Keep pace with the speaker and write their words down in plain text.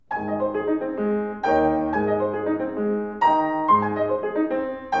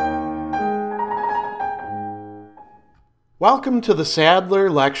Welcome to the Sadler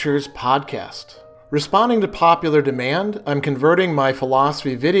Lectures podcast. Responding to popular demand, I'm converting my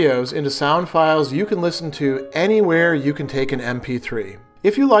philosophy videos into sound files you can listen to anywhere you can take an MP3.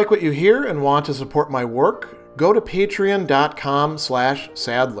 If you like what you hear and want to support my work, go to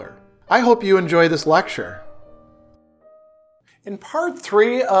patreon.com/Sadler. I hope you enjoy this lecture. In part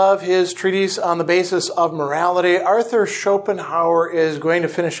 3 of his treatise on the basis of morality, Arthur Schopenhauer is going to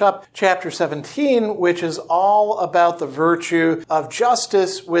finish up chapter 17, which is all about the virtue of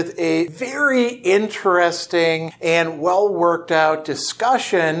justice with a very interesting and well-worked out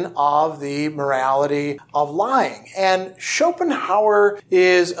discussion of the morality of lying. And Schopenhauer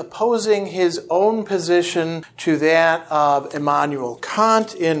is opposing his own position to that of Immanuel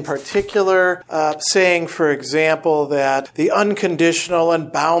Kant in particular, saying, for example, that the unconditional and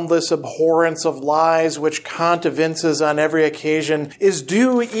boundless abhorrence of lies which Kant evinces on every occasion is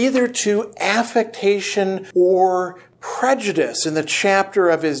due either to affectation or prejudice. In the chapter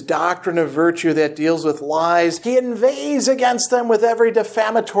of his Doctrine of Virtue that deals with lies, he inveighs against them with every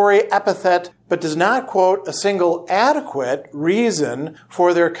defamatory epithet, but does not quote a single adequate reason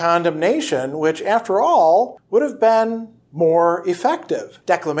for their condemnation, which, after all, would have been more effective.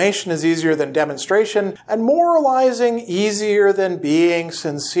 Declamation is easier than demonstration, and moralizing easier than being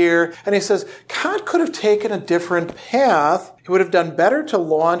sincere. And he says, Kant could have taken a different path. He would have done better to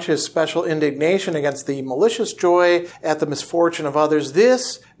launch his special indignation against the malicious joy at the misfortune of others.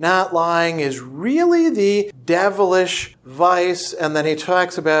 This, not lying, is really the devilish vice. And then he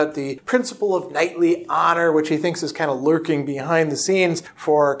talks about the principle of knightly honor, which he thinks is kind of lurking behind the scenes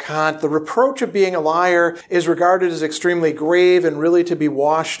for Kant. The reproach of being a liar is regarded as extremely grave and really to be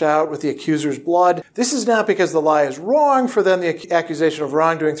washed out with the accuser's blood. This is not because the lie is wrong, for then the accusation of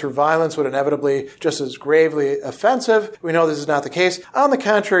wrongdoing through violence would inevitably just as gravely offensive. We know this is not the case. On the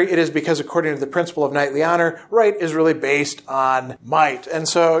contrary, it is because, according to the principle of knightly honor, right is really based on might. And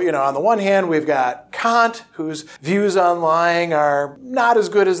so, on the one hand, we've got Kant, whose views on lying are not as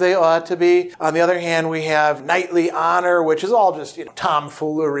good as they ought to be. On the other hand, we have knightly honor, which is all just,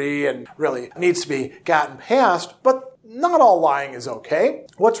 tomfoolery and really needs to be gotten past. But not all lying is okay.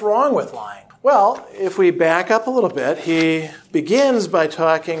 What's wrong with lying? Well, if we back up a little bit, he begins by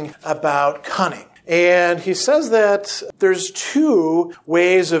talking about cunning. And he says that there's two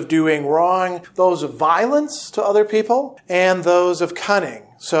ways of doing wrong, those of violence to other people and those of cunning.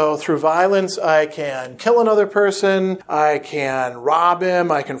 So through violence, I can kill another person, I can rob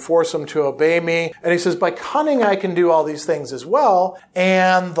him, I can force him to obey me. And he says, by cunning, I can do all these things as well.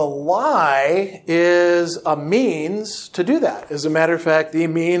 And the lie is a means to do that. As a matter of fact, the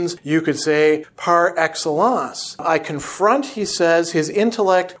means, you could say, par excellence. I confront, he says, his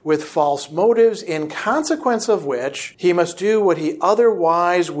intellect with false motives, in consequence of which he must do what he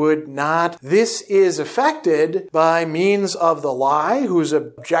otherwise would not. This is effected by means of the lie, whose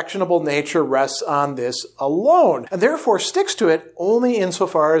objectionable nature rests on this alone, and therefore sticks to it only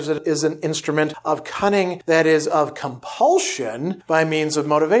insofar as it is an instrument of cunning, that is, of compulsion by means of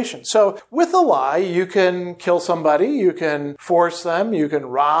motivation. So with a lie, you can kill somebody, you can force them, you can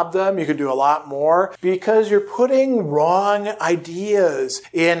rob them, you can do a lot more, because you're putting wrong ideas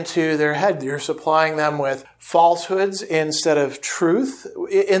into their head. You're supplying them with falsehoods instead of truth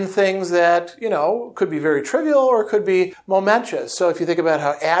in things that, could be very trivial or could be momentous. So if you think about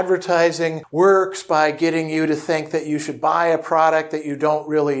how advertising works by getting you to think that you should buy a product that you don't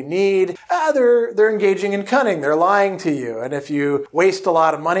really need, they're engaging in cunning. They're lying to you. And if you waste a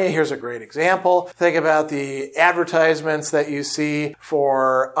lot of money, here's a great example. Think about the advertisements that you see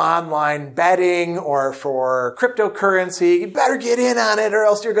for online betting or for cryptocurrency. You better get in on it or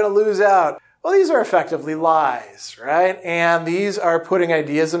else you're going to lose out. Well, these are effectively lies, right? And these are putting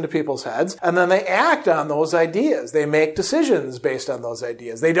ideas into people's heads, and then they act on those ideas. They make decisions based on those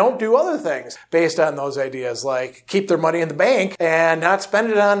ideas. They don't do other things based on those ideas, like keep their money in the bank and not spend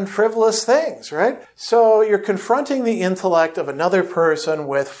it on frivolous things, right? So you're confronting the intellect of another person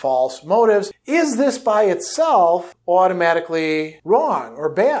with false motives. Is this by itself automatically wrong or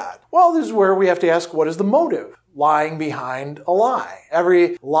bad? Well, this is where we have to ask, what is the motive lying behind a lie?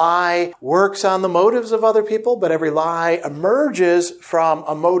 Every lie works on the motives of other people, but every lie emerges from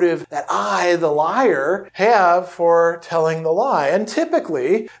a motive that I, the liar, have for telling the lie. And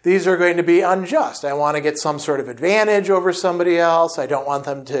typically, these are going to be unjust. I want to get some sort of advantage over somebody else. I don't want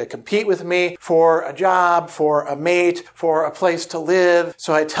them to compete with me for a job, for a mate, for a place to live.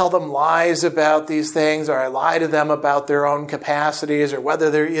 So I tell them lies about these things, or I lie to them about their own capacities or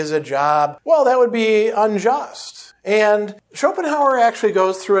whether there is a job. Well, that would be unjust. And Schopenhauer actually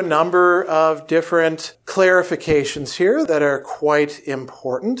goes through a number of different clarifications here that are quite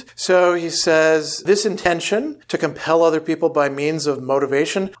important. So he says, this intention to compel other people by means of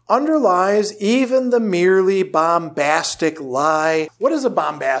motivation underlies even the merely bombastic lie. What is a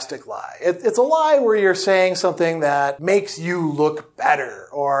bombastic lie? It's a lie where you're saying something that makes you look better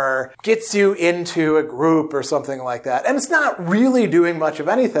or gets you into a group or something like that. And it's not really doing much of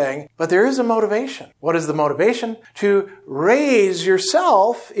anything, but there is a motivation. What is the motivation? To raise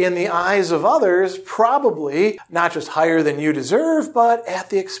yourself in the eyes of others, probably not just higher than you deserve, but at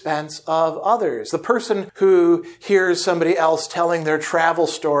the expense of others. The person who hears somebody else telling their travel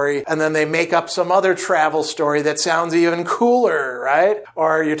story and then they make up some other travel story that sounds even cooler, right?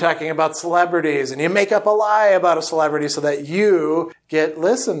 Or you're talking about celebrities and you make up a lie about a celebrity so that you get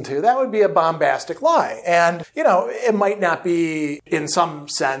listened to. That would be a bombastic lie. And, it might not be in some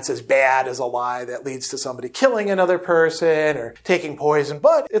sense as bad as a lie that leads to somebody killing another person or taking poison,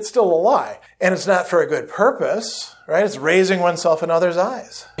 but it's still a lie. And it's not for a good purpose, right? It's raising oneself in others'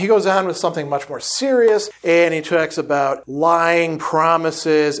 eyes. He goes on with something much more serious, and he talks about lying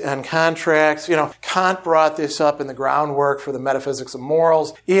promises and contracts. Kant brought this up in the groundwork for the metaphysics of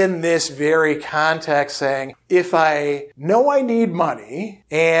morals in this very context, saying, if I know I need money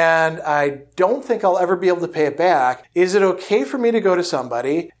and I don't think I'll ever be able to pay it back, is it okay for me to go to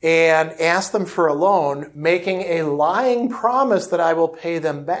somebody and ask them for a loan, making a lying promise that I will pay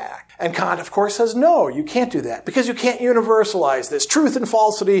them back? And Kant, of course, says, no, you can't do that because you can't universalize this. Truth and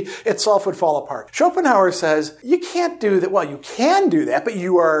falsity itself would fall apart. Schopenhauer says, you can't do that. Well, you can do that, but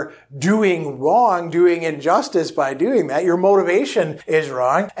you are doing wrong, doing injustice by doing that. Your motivation is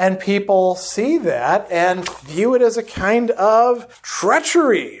wrong. And people see that and view it as a kind of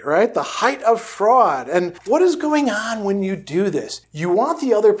treachery, right? The height of fraud. And what is going on when you do this? You want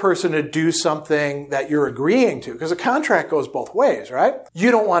the other person to do something that you're agreeing to, because a contract goes both ways, right? You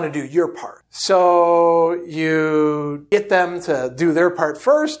don't want to do your part. So you get them to do their part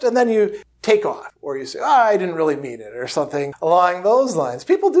first, and then you take off. Or you say, I didn't really mean it, or something along those lines.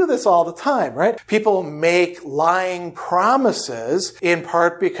 People do this all the time, right? People make lying promises in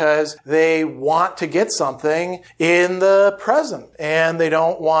part because they want to get something in the present, and they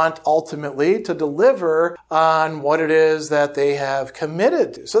don't want ultimately to deliver on what it is that they have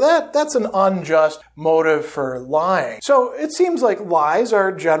committed to. So that's an unjust motive for lying. So it seems like lies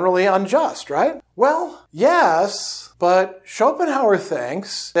are generally unjust, right? Well, yes, but Schopenhauer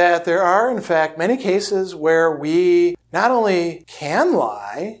thinks that there are, in fact, many cases where we not only can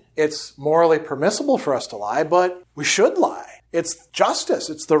lie, it's morally permissible for us to lie, but we should lie. It's justice.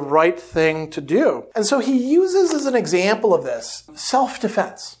 It's the right thing to do. And so he uses as an example of this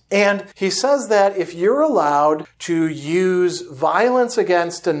self-defense. And he says that if you're allowed to use violence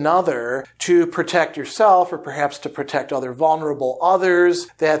against another to protect yourself or perhaps to protect other vulnerable others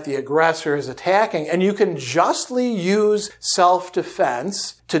that the aggressor is attacking, and you can justly use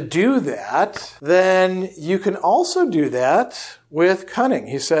self-defense to do that, then you can also do that with cunning.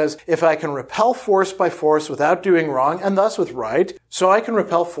 He says, if I can repel force by force without doing wrong, and thus with right, so I can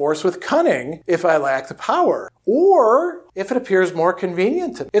repel force with cunning if I lack the power. Or if it appears more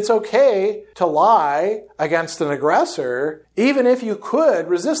convenient to me. It's okay to lie against an aggressor, even if you could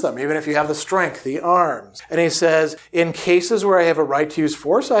resist them, even if you have the strength, the arms. And he says, in cases where I have a right to use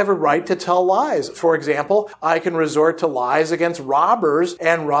force, I have a right to tell lies. For example, I can resort to lies against robbers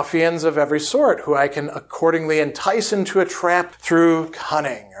and ruffians of every sort, who I can accordingly entice into a trap through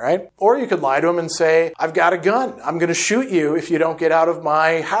cunning, right? Or you could lie to them and say, I've got a gun. I'm going to shoot you if you don't get out of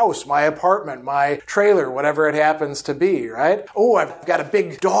my house, my apartment, my trailer, whatever it happens to be, right? Oh, I've got a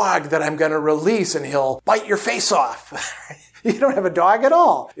big dog that I'm going to release and he'll bite your face off. You don't have a dog at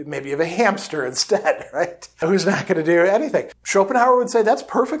all. Maybe you have a hamster instead, right? Who's not going to do anything. Schopenhauer would say that's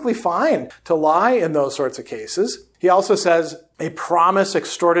perfectly fine to lie in those sorts of cases. He also says a promise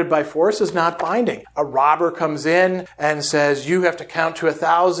extorted by force is not binding. A robber comes in and says, you have to count to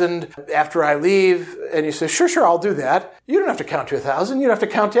 1,000 after I leave. And you say, sure, I'll do that. You don't have to count to 1,000. You don't have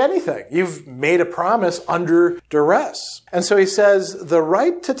to count to anything. You've made a promise under duress. And so he says the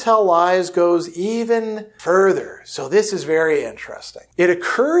right to tell lies goes even further. So this is very interesting. It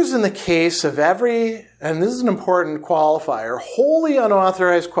occurs in the case of every, and this is an important qualifier, wholly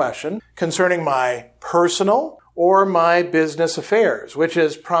unauthorized question concerning my personal or my business affairs, which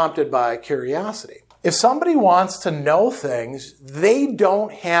is prompted by curiosity. If somebody wants to know things, they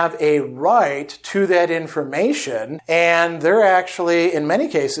don't have a right to that information, and they're actually, in many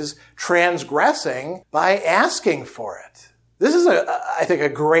cases, transgressing by asking for it. This is, I think, a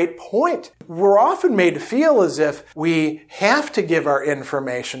great point. We're often made to feel as if we have to give our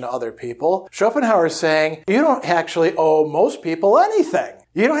information to other people. Schopenhauer is saying, you don't actually owe most people anything.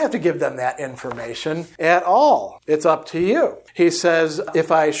 You don't have to give them that information at all. It's up to you. He says, if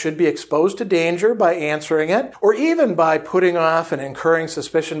I should be exposed to danger by answering it, or even by putting off and incurring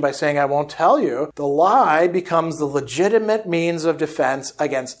suspicion by saying I won't tell you, the lie becomes the legitimate means of defense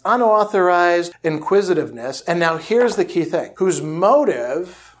against unauthorized inquisitiveness. And now here's the key thing, whose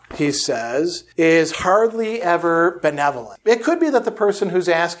motive, he says, is hardly ever benevolent. It could be that the person who's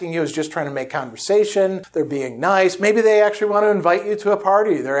asking you is just trying to make conversation. They're being nice. Maybe they actually want to invite you to a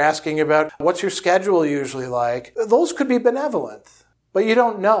party. They're asking about what's your schedule usually like. Those could be benevolent, but you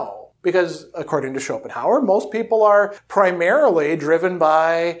don't know. Because according to Schopenhauer, most people are primarily driven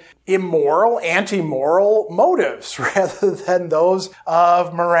by immoral, anti-moral motives rather than those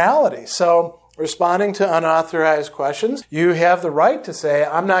of morality. So, responding to unauthorized questions, you have the right to say,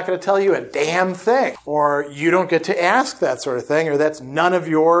 I'm not going to tell you a damn thing, or you don't get to ask that sort of thing, or that's none of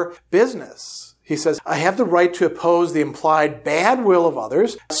your business. He says, I have the right to oppose the implied bad will of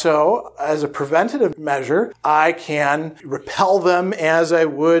others, so as a preventative measure, I can repel them as I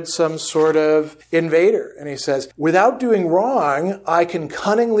would some sort of invader. And he says, without doing wrong, I can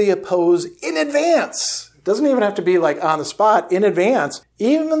cunningly oppose in advance. It doesn't even have to be like on the spot, in advance.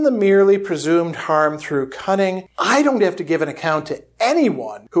 Even the merely presumed harm through cunning, I don't have to give an account to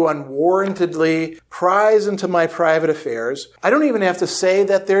anyone who unwarrantedly pries into my private affairs. I don't even have to say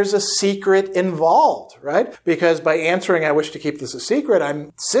that there's a secret involved, right? Because by answering, I wish to keep this a secret,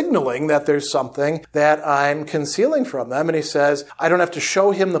 I'm signaling that there's something that I'm concealing from them. And he says, I don't have to show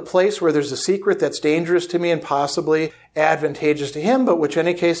him the place where there's a secret that's dangerous to me and possibly advantageous to him, but which in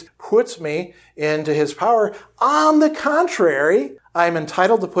any case puts me into his power. On the contrary, I'm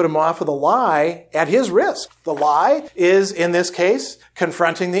entitled to put him off with a lie at his risk. The lie is, in this case,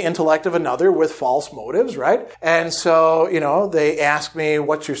 confronting the intellect of another with false motives, right? And so, they ask me,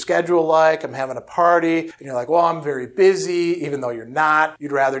 what's your schedule like? I'm having a party. And you're like, well, I'm very busy, even though you're not.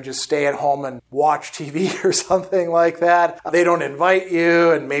 You'd rather just stay at home and watch TV or something like that. They don't invite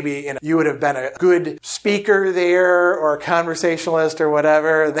you, and maybe you would have been a good speaker there or a conversationalist or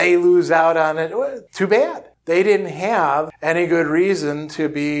whatever. They lose out on it. Too bad. They didn't have any good reason to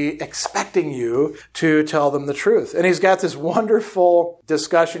be expecting you to tell them the truth. And he's got this wonderful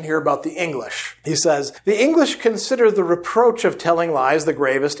discussion here about the English. He says, the English consider the reproach of telling lies the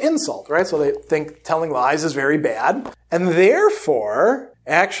gravest insult, right? So they think telling lies is very bad. And therefore,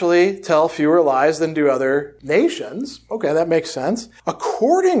 actually tell fewer lies than do other nations. Okay, that makes sense.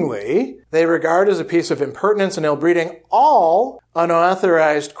 Accordingly, they regard as a piece of impertinence and ill-breeding all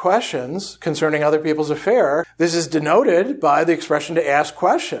unauthorized questions concerning other people's affair. This is denoted by the expression to ask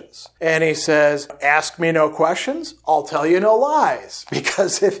questions. And he says, ask me no questions, I'll tell you no lies.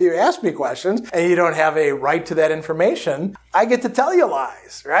 Because if you ask me questions and you don't have a right to that information, I get to tell you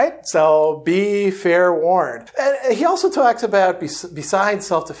lies, right? So be fair warned. And he also talks about, besides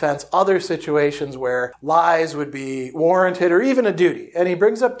self-defense, other situations where lies would be warranted or even a duty. And he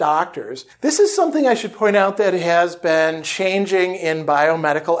brings up doctors. This is something I should point out that has been changing in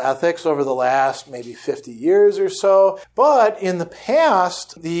biomedical ethics over the last maybe 50 years or so. But in the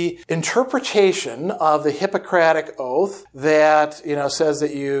past, the interpretation of the Hippocratic Oath that, says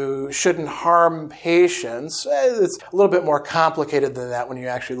that you shouldn't harm patients, it's a little bit more complicated than that when you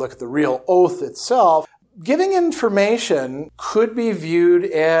actually look at the real oath itself. Giving information could be viewed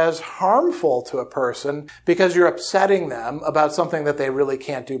as harmful to a person because you're upsetting them about something that they really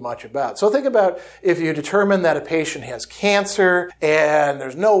can't do much about. So think about if you determine that a patient has cancer and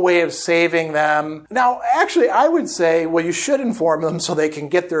there's no way of saving them. Now, actually, I would say, well, you should inform them so they can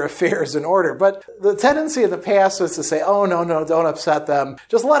get their affairs in order. But the tendency of the past is to say, oh, no, don't upset them.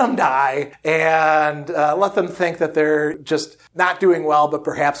 Just let them die and let them think that they're just not doing well, but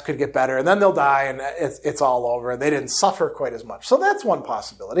perhaps could get better. And then they'll die and it's all over. They didn't suffer quite as much. So that's one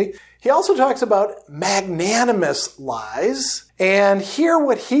possibility. He also talks about magnanimous lies. And here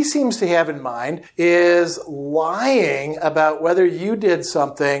what he seems to have in mind is lying about whether you did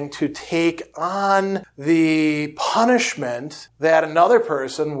something to take on the punishment that another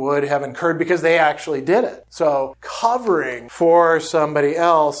person would have incurred because they actually did it. So covering for somebody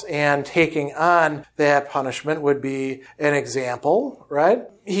else and taking on that punishment would be an example, right?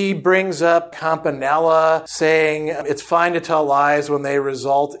 He brings up Campanella saying it's fine to tell lies when they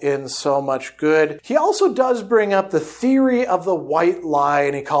result in so much good. He also does bring up the theory of the the white lie,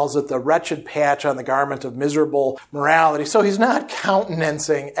 and he calls it the wretched patch on the garment of miserable morality. So he's not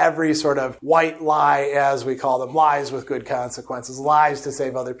countenancing every sort of white lie, as we call them, lies with good consequences, lies to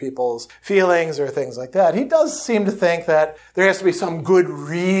save other people's feelings or things like that. He does seem to think that there has to be some good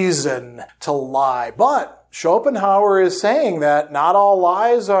reason to lie. But Schopenhauer is saying that not all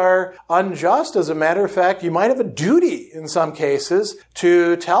lies are unjust. As a matter of fact, you might have a duty in some cases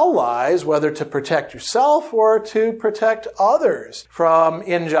to tell lies, whether to protect yourself or to protect others from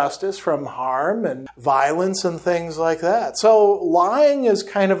injustice, from harm and violence and things like that. So lying is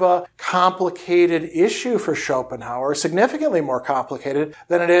kind of a complicated issue for Schopenhauer, significantly more complicated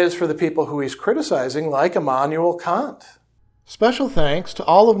than it is for the people who he's criticizing, like Immanuel Kant. Special thanks to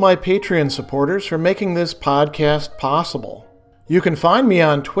all of my Patreon supporters for making this podcast possible. You can find me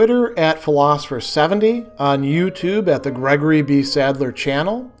on Twitter at Philosopher70, on YouTube at the Gregory B. Sadler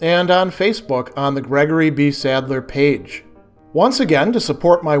channel, and on Facebook on the Gregory B. Sadler page. Once again, to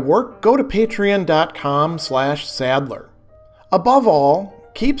support my work, go to patreon.com/Sadler. Above all,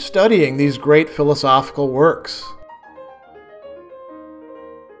 keep studying these great philosophical works.